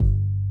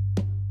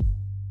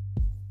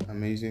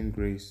Amazing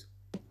Grace,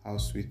 how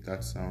sweet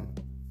that sound.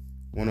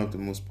 One of the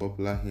most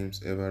popular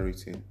hymns ever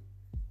written.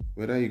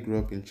 Whether you grew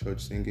up in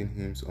church singing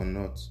hymns or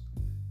not,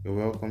 you're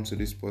welcome to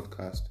this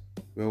podcast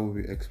where we'll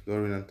be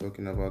exploring and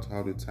talking about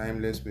how the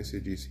timeless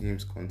messages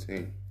hymns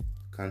contain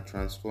can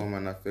transform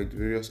and affect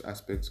various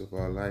aspects of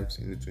our lives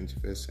in the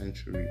 21st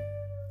century,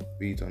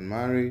 be it on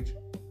marriage,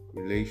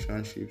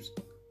 relationships,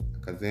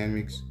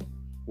 academics,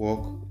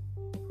 work,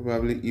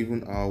 probably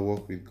even our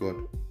work with God.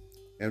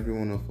 Every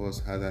one of us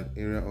has an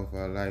area of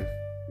our life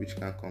which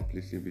can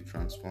completely be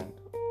transformed.